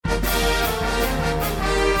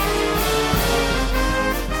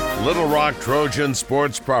Little Rock Trojan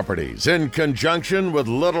Sports Properties, in conjunction with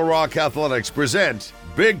Little Rock Athletics, present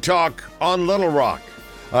Big Talk on Little Rock,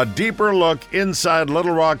 a deeper look inside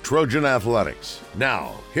Little Rock Trojan Athletics.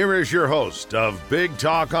 Now, here is your host of Big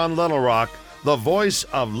Talk on Little Rock, the voice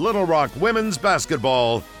of Little Rock women's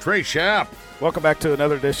basketball, Trey Schaap. Welcome back to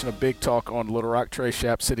another edition of Big Talk on Little Rock. Trey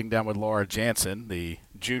Schaap sitting down with Laura Jansen, the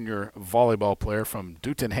junior volleyball player from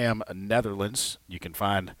Doetinchem, Netherlands. You can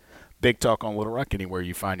find Big Talk on Little Rock anywhere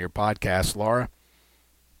you find your podcast. Laura,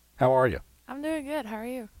 how are you? I'm doing good. How are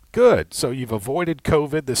you? Good. So you've avoided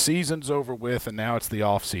COVID. The season's over with, and now it's the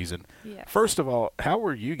off season. Yes. First of all, how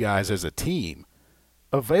were you guys as a team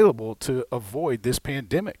available to avoid this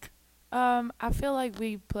pandemic? I feel like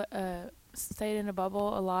we stayed in a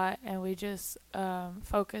bubble a lot, and we just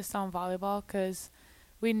focused on volleyball because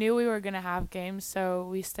we knew we were going to have games, so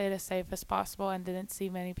we stayed as safe as possible and didn't see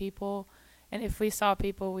many people. And if we saw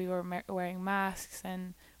people, we were wearing masks,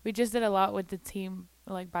 and we just did a lot with the team,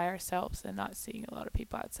 like by ourselves, and not seeing a lot of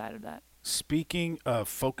people outside of that. Speaking of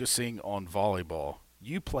focusing on volleyball,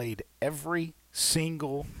 you played every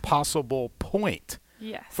single possible point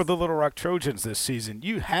Yes. for the Little Rock Trojans this season.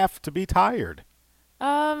 You have to be tired.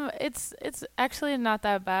 It's actually not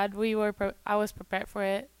that bad. I was prepared for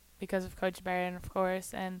it because of Coach Barron, of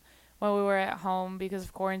course, and when we were at home because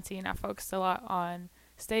of quarantine, I focused a lot on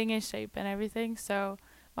staying in shape and everything. So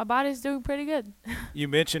my body's doing pretty good. You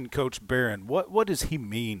mentioned Coach Barron. What does he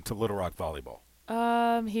mean to Little Rock volleyball?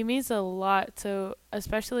 He means a lot to,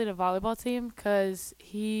 especially the volleyball team, because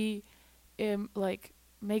he,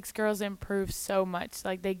 makes girls improve so much.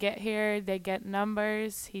 Like they get here, they get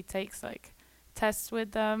numbers. He takes tests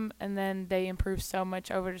with them, and then they improve so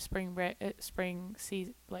much over the spring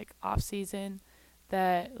season, off season,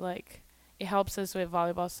 that it helps us with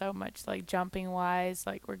volleyball so much, jumping wise.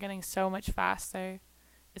 We're getting so much faster.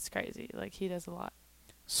 It's crazy. He does a lot.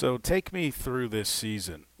 So take me through this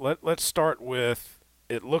season. Let's start with,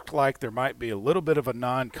 it looked like there might be a little bit of a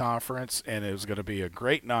non-conference, and it was going to be a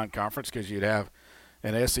great non-conference because you'd have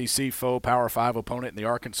an SEC foe, Power 5 opponent in the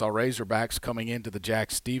Arkansas Razorbacks coming into the Jack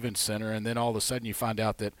Stevens Center, and then all of a sudden you find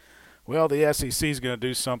out that, well, the SEC is going to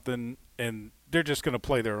do something, and they're just going to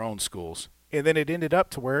play their own schools. And then it ended up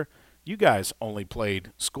to where you guys only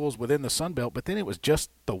played schools within the Sun Belt, but then it was just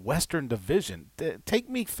the Western Division. Take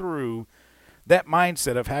me through that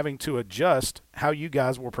mindset of having to adjust how you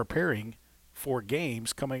guys were preparing for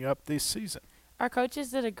games coming up this season. Our coaches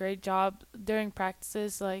did a great job during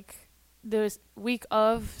practices. There was week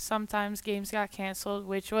of, sometimes games got canceled,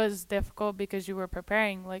 which was difficult because you were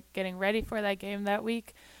preparing, getting ready for that game that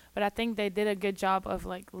week. But I think they did a good job of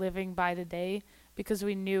living by the day, because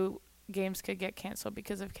we knew games could get canceled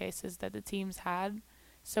because of cases that the teams had.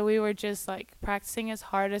 So we were just practicing as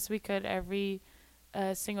hard as we could every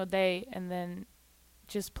single day, and then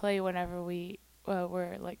just play whenever we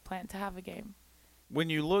were planned to have a game.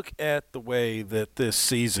 When you look at the way that this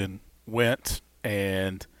season went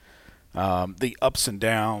and the ups and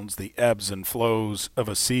downs, the ebbs and flows of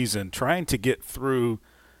a season, trying to get through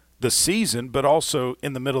the season, but also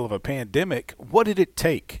in the middle of a pandemic, what did it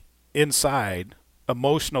take inside,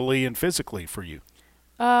 emotionally and physically, for you?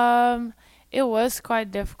 It was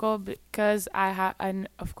quite difficult because I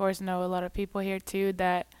of course know a lot of people here too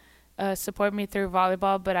that support me through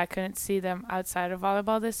volleyball, but I couldn't see them outside of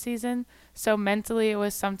volleyball this season. So mentally it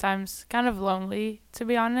was sometimes kind of lonely, to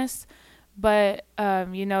be honest. But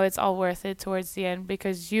it's all worth it towards the end,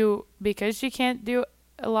 because you can't do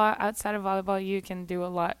a lot outside of volleyball, you can do a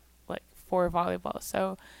lot for volleyball.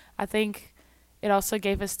 So I think it also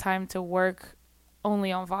gave us time to work only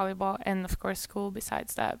on volleyball and of course school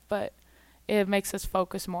besides that, but it makes us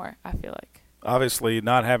focus more, I feel like. Obviously,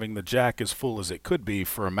 not having the Jack as full as it could be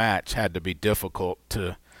for a match had to be difficult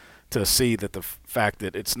to see that the fact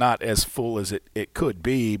that it's not as full as it could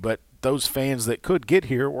be, but those fans that could get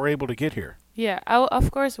here were able to get here. Yeah, I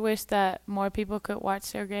of course wish that more people could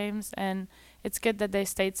watch their games, and it's good that they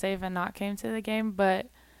stayed safe and not came to the game. But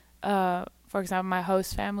for example, my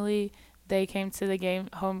host family, they came to the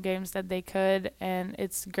home games that they could, and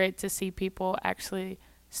it's great to see people actually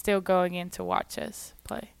still going in to watch us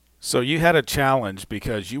play. So you had a challenge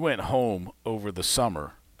because you went home over the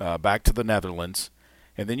summer, back to the Netherlands,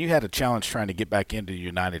 and then you had a challenge trying to get back into the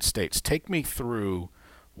United States. Take me through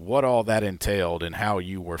what all that entailed and how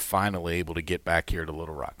you were finally able to get back here to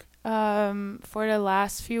Little Rock. For the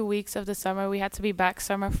last few weeks of the summer, we had to be back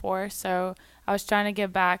summer 4, so I was trying to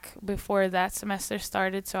get back before that semester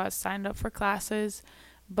started, so I was signed up for classes,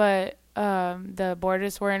 but the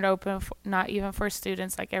borders weren't open, not even for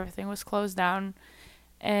students, everything was closed down,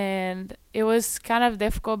 And it was kind of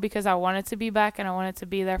difficult because I wanted to be back and I wanted to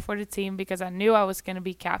be there for the team because I knew I was going to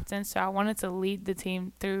be captain. So I wanted to lead the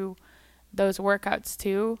team through those workouts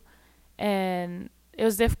too. And it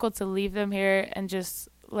was difficult to leave them here and just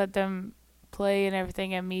let them play and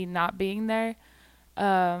everything and me not being there.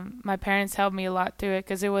 My parents helped me a lot through it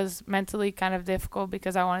because it was mentally kind of difficult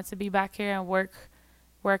because I wanted to be back here and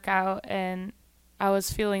work out, and I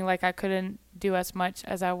was feeling like I couldn't do as much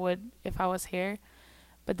as I would if I was here.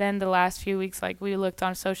 But then the last few weeks, like, we looked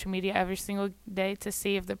on social media every single day to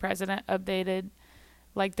see if the president updated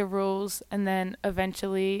like the rules, and then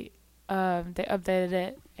eventually they updated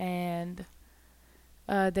it, and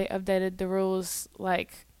they updated the rules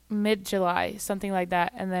like mid-July, something like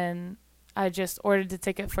that. And then I just ordered the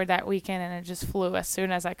ticket for that weekend, and it just flew as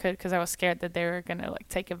soon as I could because I was scared that they were going to like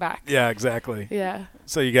take it back. Yeah, exactly. Yeah.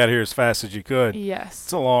 So you got here as fast as you could. Yes.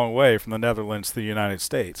 It's a long way from the Netherlands to the United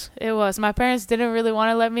States. It was. My parents didn't really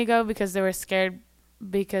want to let me go because they were scared,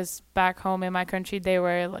 because back home in my country they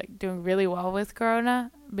were like doing really well with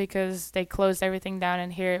Corona because they closed everything down,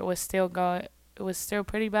 and here it was still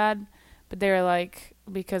pretty bad. But they were like,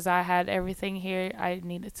 because I had everything here, I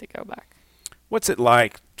needed to go back. What's it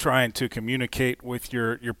like trying to communicate with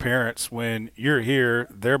your parents when you're here,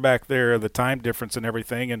 they're back there, the time difference and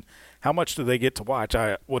everything, and how much do they get to watch?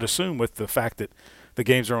 I would assume with the fact that the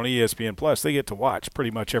games are on ESPN Plus, they get to watch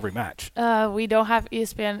pretty much every match. We don't have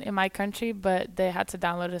ESPN in my country, but they had to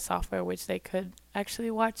download the software, which they could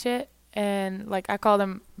actually watch it. And like, I call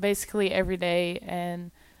them basically every day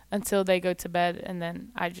and until they go to bed, and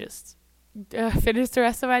then I just finish the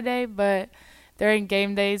rest of my day. But during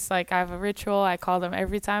game days, like, I have a ritual. I call them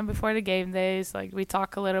every time before the game days. Like, we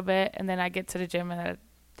talk a little bit, and then I get to the gym, and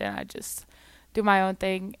then I just do my own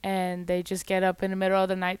thing. And they just get up in the middle of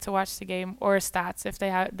the night to watch the game, or stats if they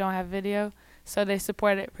don't have video. So they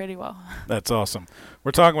support it pretty well. That's awesome.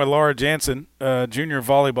 We're talking with Laura Jansen, junior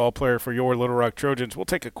volleyball player for your Little Rock Trojans. We'll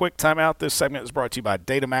take a quick timeout. This segment is brought to you by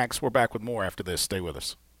Datamax. We're back with more after this. Stay with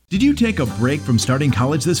us. Did you take a break from starting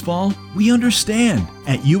college this fall? We understand.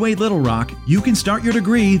 At UA Little Rock, you can start your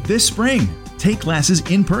degree this spring. Take classes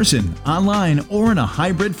in person, online, or in a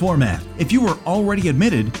hybrid format. If you were already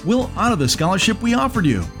admitted, we'll honor the scholarship we offered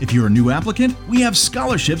you. If you're a new applicant, we have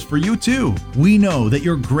scholarships for you too. We know that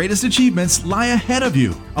your greatest achievements lie ahead of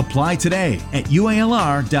you. Apply today at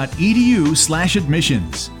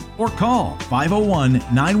ualr.edu/admissions or call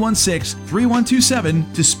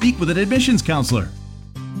 501-916-3127 to speak with an admissions counselor.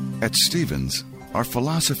 At Stevens, our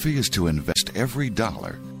philosophy is to invest every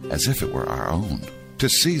dollar as if it were our own, to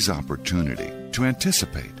seize opportunity, to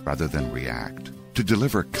anticipate rather than react, to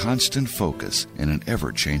deliver constant focus in an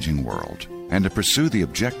ever-changing world, and to pursue the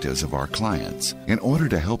objectives of our clients in order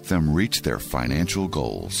to help them reach their financial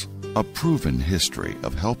goals. A proven history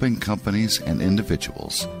of helping companies and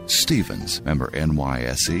individuals. Stevens, member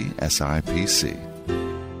NYSE, SIPC.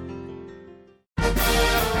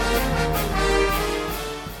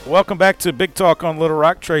 Welcome back to Big Talk on Little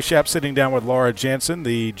Rock. Trey Schaap sitting down with Laura Jansen,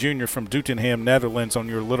 the junior from Doetinchem, Netherlands, on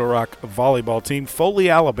your Little Rock volleyball team. Foley,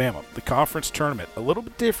 Alabama, the conference tournament. A little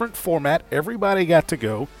bit different format. Everybody got to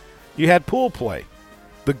go. You had pool play.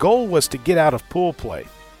 The goal was to get out of pool play.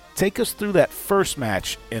 Take us through that first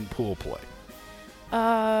match in pool play.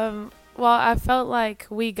 Well, I felt like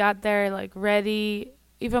we got there like ready,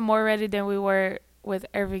 even more ready than we were with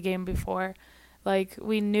every game before. Like,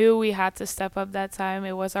 we knew we had to step up that time.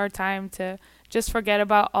 It was our time to just forget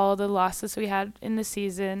about all the losses we had in the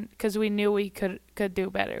season because we knew we could do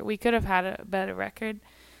better. We could have had a better record.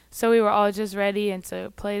 So we were all just ready and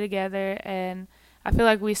to play together. And I feel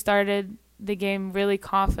like we started the game really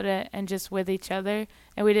confident and just with each other.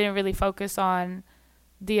 And we didn't really focus on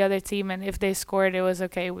the other team. And if they scored, it was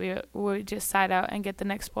okay. We would just side out and get the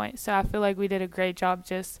next point. So I feel like we did a great job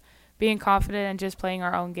just being confident and just playing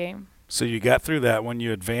our own game. So you got through that when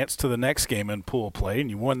you advanced to the next game in pool play, and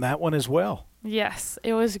you won that one as well. Yes,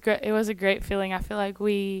 it was great. It was a great feeling. I feel like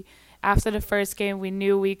after the first game, we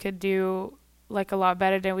knew we could do like a lot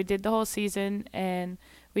better than we did the whole season, and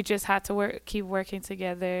we just had to keep working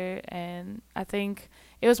together. And I think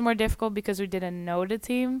it was more difficult because we didn't know the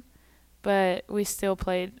team, but we still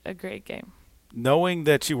played a great game. Knowing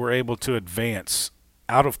that you were able to advance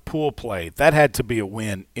out of pool play, that had to be a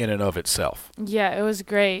win in and of itself. Yeah, it was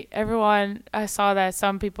great. I saw that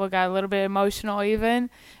some people got a little bit emotional even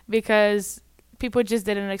because people just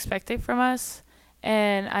didn't expect it from us.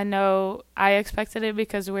 And I know I expected it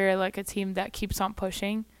because we're like a team that keeps on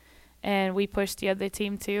pushing, and we pushed the other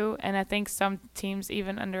team too. And I think some teams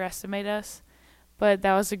even underestimate us. But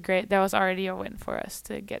that was already a win for us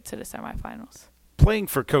to get to the semifinals. Playing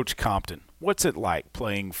for Coach Compton, what's it like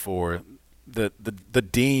playing for the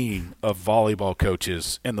dean of volleyball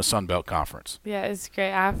coaches in the Sun Belt Conference. Yeah, it's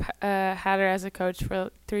great. I've had her as a coach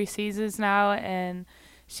for 3 seasons now, and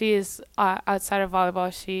she is outside of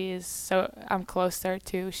volleyball. I'm close to her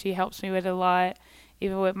too. She helps me with a lot,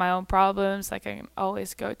 even with my own problems. Like I can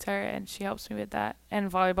always go to her, and she helps me with that.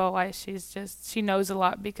 And volleyball wise, she knows a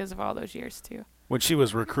lot because of all those years too. When she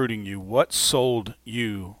was recruiting you, what sold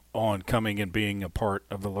you on coming and being a part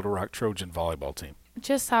of the Little Rock Trojan volleyball team?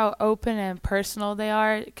 Just how open and personal they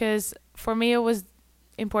are, because for me it was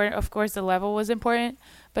important. Of course, the level was important,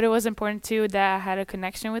 but it was important too that I had a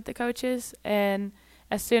connection with the coaches. And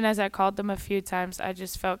as soon as I called them a few times, I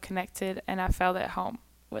just felt connected and I felt at home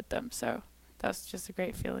with them. So that's just a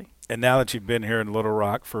great feeling. And now that you've been here in Little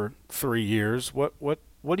Rock for 3 years, what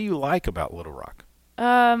do you like about Little Rock?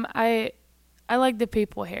 I like the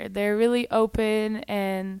people here. They're really open,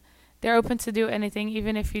 and they're open to do anything.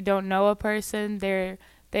 Even if you don't know a person, they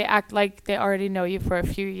act like they already know you for a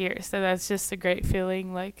few years. So that's just a great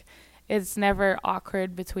feeling. Like, it's never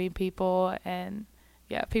awkward between people, and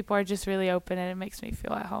yeah, people are just really open, and it makes me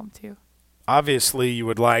feel at home too. Obviously, you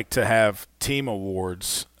would like to have team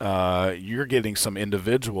awards. You're getting some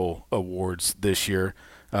individual awards this year.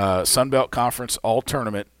 Sun Belt Conference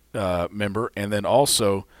All-Tournament member, and then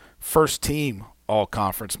also first team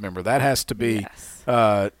All-Conference member. That has to be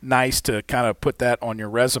nice to kind of put that on your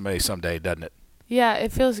resume someday, doesn't it? Yeah,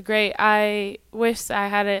 it feels great. I wish I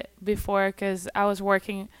had it before, because I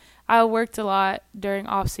worked a lot during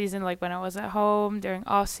off season, like when I was at home during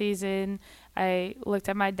off season. I looked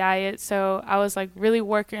at my diet, so I was like really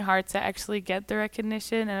working hard to actually get the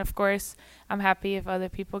recognition. And of course, I'm happy if other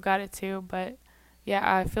people got it too. But yeah,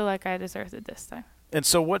 I feel like I deserved it this time. And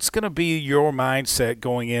so what's going to be your mindset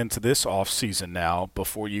going into this off season now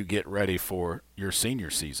before you get ready for your senior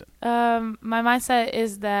season? My mindset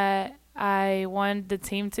is that I want the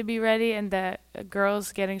team to be ready, and that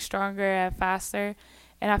girls getting stronger and faster.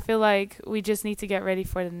 And I feel like we just need to get ready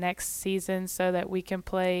for the next season so that we can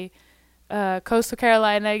play Coastal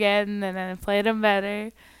Carolina again and then play them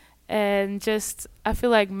better. And just, I feel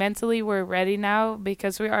like mentally we're ready now,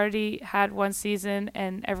 because we already had one season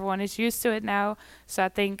and everyone is used to it now. So I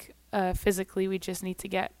think physically we just need to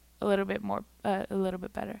get a little bit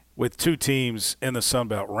better. With 2 teams in the Sun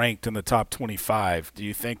Belt ranked in the top 25, do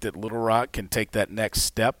you think that Little Rock can take that next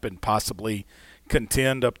step and possibly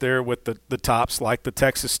contend up there with the tops like the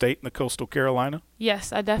Texas State and the Coastal Carolina?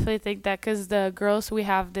 Yes, I definitely think that, because the girls we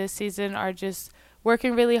have this season are just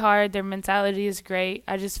working really hard. Their mentality is great.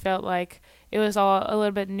 I just felt like it was all a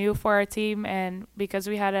little bit new for our team, and because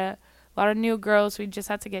we had a lot of new girls, we just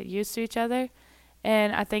had to get used to each other.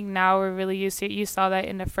 And I think now we're really used to it. You saw that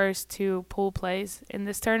in the first 2 pool plays in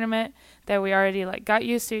this tournament, that we already got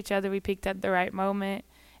used to each other. We peaked at the right moment,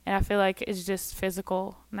 and I feel like it's just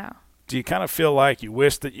physical now. Do you kind of feel like you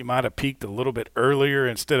wish that you might have peaked a little bit earlier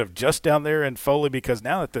instead of just down there in Foley? Because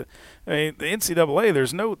now that the NCAA,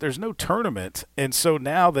 there's no tournament, and so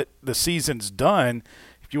now that the season's done,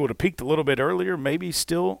 if you would have peaked a little bit earlier, maybe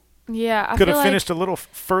still could have finished a little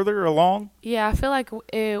further along. Yeah, I feel like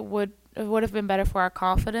it would have been better for our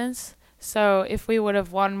confidence. So if we would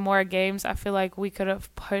have won more games, I feel like we could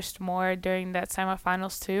have pushed more during that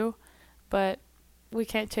semifinals too, but we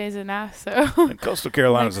can't change it now. So and Coastal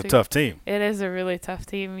Carolina's a tough team. It is a really tough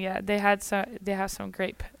team. Yeah, they have some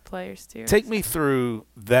great players too. Take me through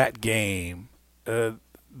that game, the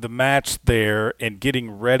match there, and getting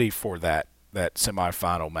ready for that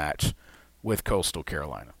semifinal match with Coastal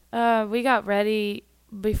Carolina. We got ready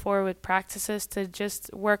before with practices to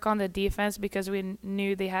just work on the defense, because we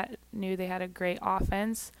knew they had a great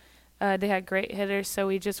offense. They had great hitters, so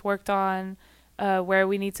we just worked on where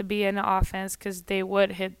we need to be in the offense, because they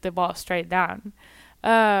would hit the ball straight down.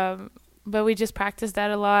 But we just practiced that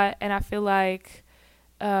a lot, and I feel like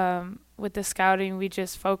with the scouting, we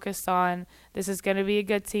just focused on this is going to be a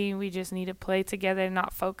good team. We just need to play together and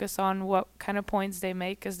not focus on what kind of points they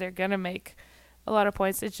make, because they're going to make a lot of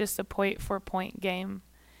points. It's just a point-for-point game.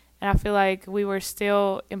 And I feel like we were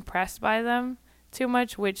still impressed by them too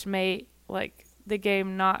much, which made the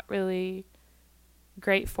game not really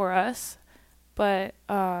great for us. But,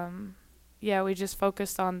 we just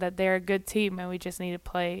focused on that they're a good team, and we just need to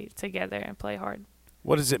play together and play hard.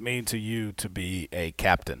 What does it mean to you to be a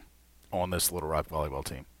captain on this Little Rock volleyball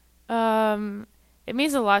team? It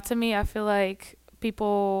means a lot to me. I feel like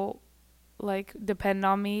people, depend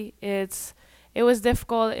on me. It was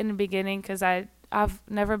difficult in the beginning, because I've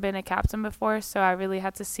never been a captain before, so I really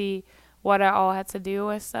had to see what I all had to do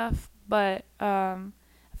and stuff. But I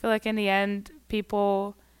feel like in the end,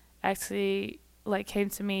 people actually came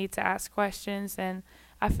to me to ask questions, and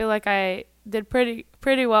I feel like I did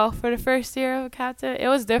pretty well for the first year of a captain. It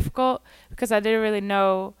was difficult because I didn't really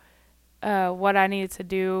know what I needed to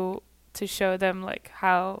do to show them like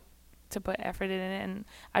how to put effort in it, and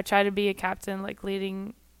I tried to be a captain like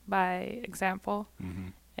leading by example.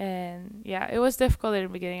 And yeah, it was difficult in the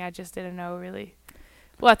beginning. I just didn't know really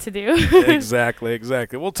what to do. Exactly.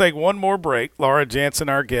 We'll take one more break. Laura Jansen,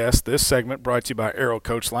 our guest. This segment brought to you by Aero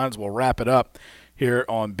Coach Lines. We'll wrap it up here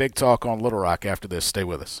on Big Talk on Little Rock after this. Stay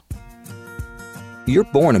with us. You're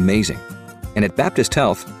born amazing, and at Baptist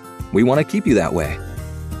Health, we want to keep you that way.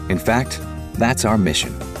 In fact, that's our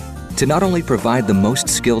mission, to not only provide the most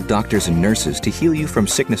skilled doctors and nurses to heal you from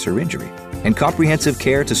sickness or injury, and comprehensive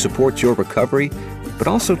care to support your recovery, but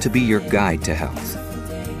also to be your guide to health.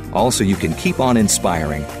 All so you can keep on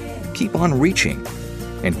inspiring, keep on reaching,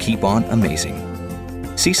 and keep on amazing.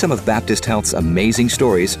 See some of Baptist Health's amazing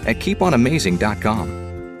stories at keeponamazing.com.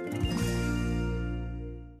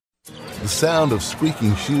 The sound of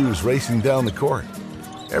squeaking shoes racing down the court.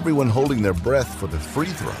 Everyone holding their breath for the free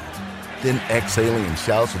throw. Then exhaling in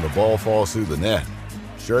shouts when the ball falls through the net.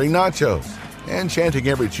 Sharing nachos and chanting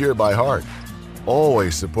every cheer by heart.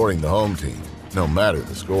 Always supporting the home team, no matter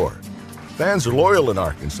the score. Fans are loyal in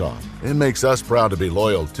Arkansas. It makes us proud to be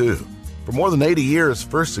loyal, too. For more than 80 years,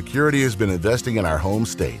 First Security has been investing in our home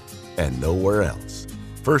state and nowhere else.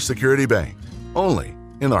 First Security Bank, only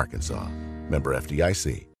in Arkansas. Member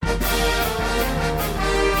FDIC.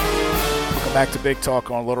 Welcome back to Big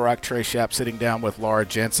Talk on Little Rock. Trey Schaap sitting down with Laura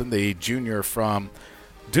Jansen, the junior from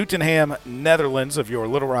Doetinchem, Netherlands, of your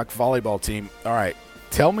Little Rock volleyball team. All right,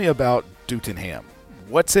 tell me about Doetinchem.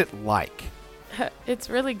 What's it like? It's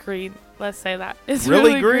really green. Let's say that. It's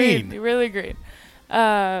really green. green. Really green.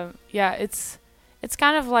 Yeah, it's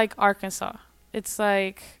kind of like Arkansas. It's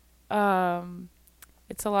like it's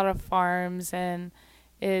a lot of farms, and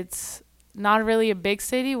it's not really a big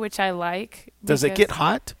city, which I like. Does it get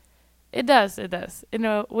hot? It does. In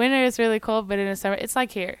the winter it's really cold, but in the summer it's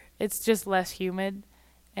like here. It's just less humid,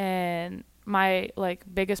 and my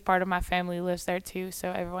biggest part of my family lives there too,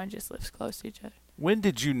 so everyone just lives close to each other. When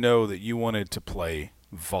did you know that you wanted to play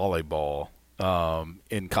volleyball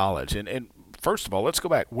in college? And first of all, let's go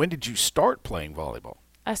back. When did you start playing volleyball?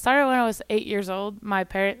 I started when I was 8 years old. My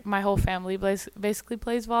whole family basically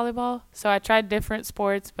plays volleyball, so I tried different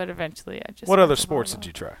sports, but eventually I just. What other sports did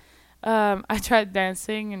you try? I tried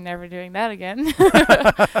dancing and never doing that again.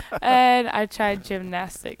 And I tried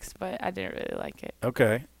gymnastics, but I didn't really like it.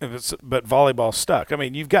 Okay. But volleyball stuck. I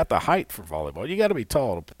mean, you've got the height for volleyball. You got to be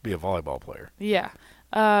tall to be a volleyball player. Yeah.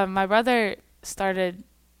 My brother started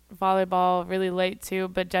volleyball really late too,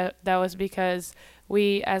 but that was because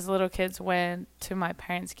we as little kids went to my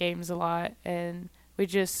parents' games a lot, and we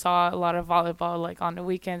just saw a lot of volleyball on the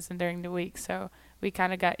weekends and during the week. So we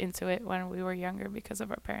kind of got into it when we were younger because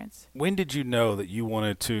of our parents. When did you know that you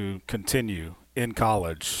wanted to continue in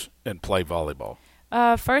college and play volleyball?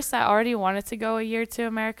 First, I already wanted to go a year to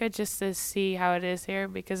America just to see how it is here,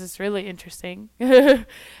 because it's really interesting.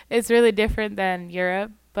 It's really different than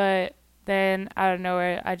Europe, but then out of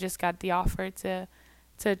nowhere, I just got the offer to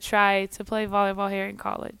try to play volleyball here in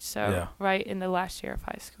college. So yeah. Right in the last year of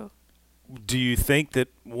high school. Do you think that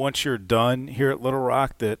once you're done here at Little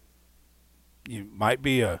Rock that you might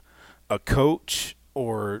be a coach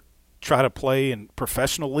or try to play in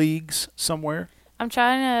professional leagues somewhere? I'm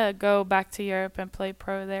trying to go back to Europe and play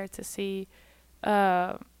pro there to see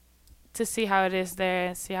how it is there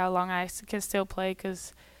and see how long I can still play,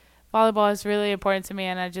 because volleyball is really important to me,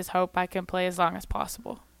 and I just hope I can play as long as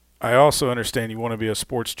possible. I also understand you want to be a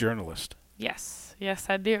sports journalist. Yes,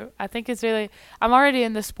 I do. I think it's really – I'm already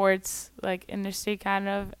in the sports industry kind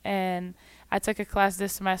of, and I took a class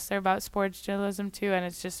this semester about sports journalism too, and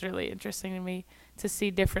it's just really interesting to me to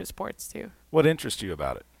see different sports too. What interests you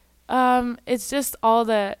about it? It's just all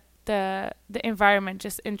the environment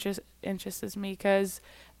just interests me, because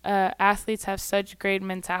athletes have such great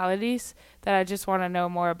mentalities that I just want to know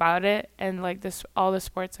more about it, and all the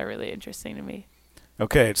sports are really interesting to me.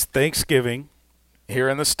 Okay, it's Thanksgiving here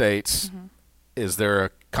in the States. Mm-hmm. Is there a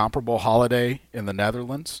comparable holiday in the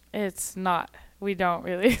Netherlands? It's not. We don't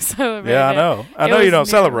really celebrate it. Yeah, I know. I know you don't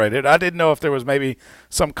celebrate it. I didn't know if there was maybe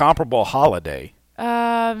some comparable holiday.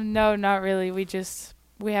 No, not really.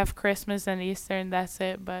 We have Christmas and Easter, and that's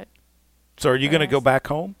it. But so are you going to go back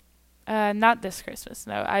home? Not this Christmas,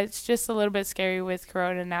 no. It's just a little bit scary with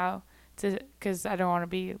Corona now, because I don't want to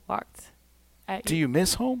be locked at. Do you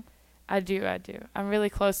miss home? I do. I'm really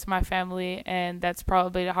close to my family, and that's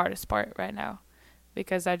probably the hardest part right now,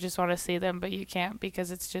 because I just want to see them, but you can't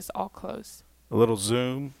because it's just all closed. A little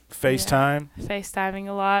Zoom, FaceTime. Yeah. FaceTiming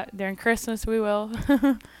a lot. During Christmas, we will.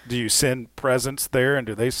 Do you send presents there, and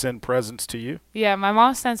do they send presents to you? Yeah, my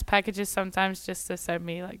mom sends packages sometimes just to send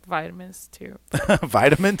me, like, vitamins, too.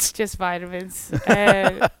 Vitamins? Just vitamins.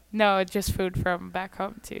 No, just food from back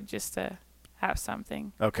home, too, just to have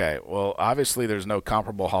something. Okay, well, obviously there's no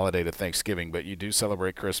comparable holiday to Thanksgiving, but you do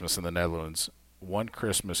celebrate Christmas in the Netherlands. One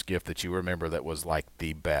Christmas gift that you remember that was, like,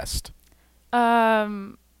 the best?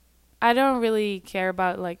 I don't really care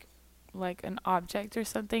about like an object or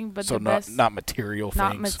something, but so the best, not material things.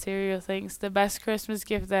 Not material things. The best Christmas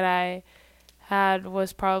gift that I had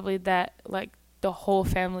was probably that like the whole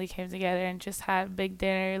family came together and just had a big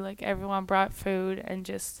dinner. Like everyone brought food and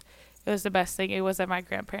just it was the best thing. It was at my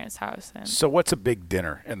grandparents' house. And so what's a big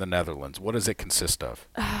dinner in the Netherlands? What does it consist of?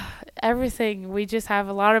 Everything. We just have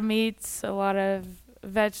a lot of meats, a lot of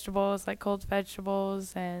vegetables, like cold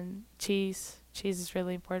vegetables and cheese. Cheese is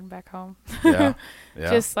really important back home. Yeah.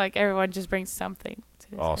 Just like everyone just brings something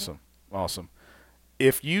to the table. Awesome.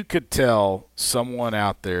 If you could tell someone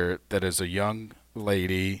out there that is a young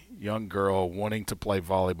lady, young girl wanting to play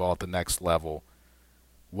volleyball at the next level,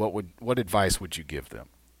 what advice would you give them?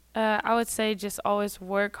 I would say just always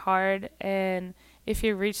work hard, and if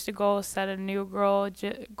you reach the goal, set a new goal.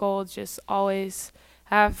 Just always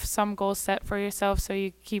have some goals set for yourself so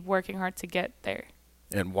you keep working hard to get there.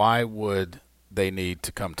 And why would they need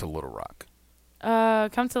to come to Little Rock?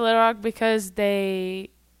 Come to Little Rock because they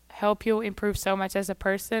help you improve so much as a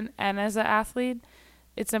person and as an athlete.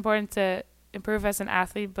 It's important to improve as an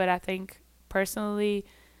athlete, but I think personally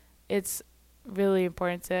it's really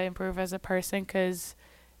important to improve as a person because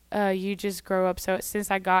you just grow up. So since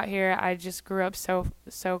I got here, I just grew up so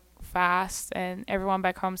fast, and everyone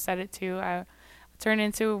back home said it too. I turned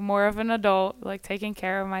into more of an adult, like taking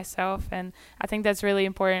care of myself, and I think that's really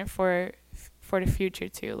important for the future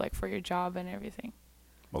too, like for your job and everything.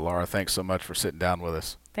 Well, Laura, thanks so much for sitting down with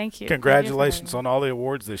us. Thank you. Congratulations on all the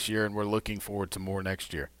awards this year, and we're looking forward to more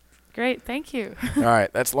next year. Great, thank you. All right,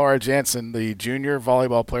 that's Laura Jansen, the junior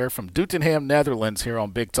volleyball player from Doetinchem, Netherlands, here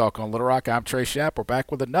on Big Talk on Little Rock. I'm Trey Schapp. We're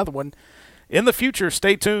back with another one in the future.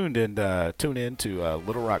 Stay tuned and tune in to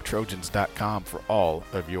LittleRockTrojans.com for all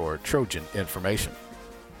of your Trojan information.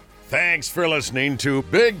 Thanks for listening to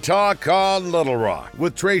Big Talk on Little Rock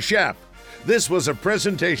with Trey Schapp. This was a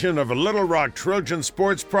presentation of Little Rock Trojan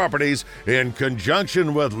Sports Properties in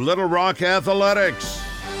conjunction with Little Rock Athletics.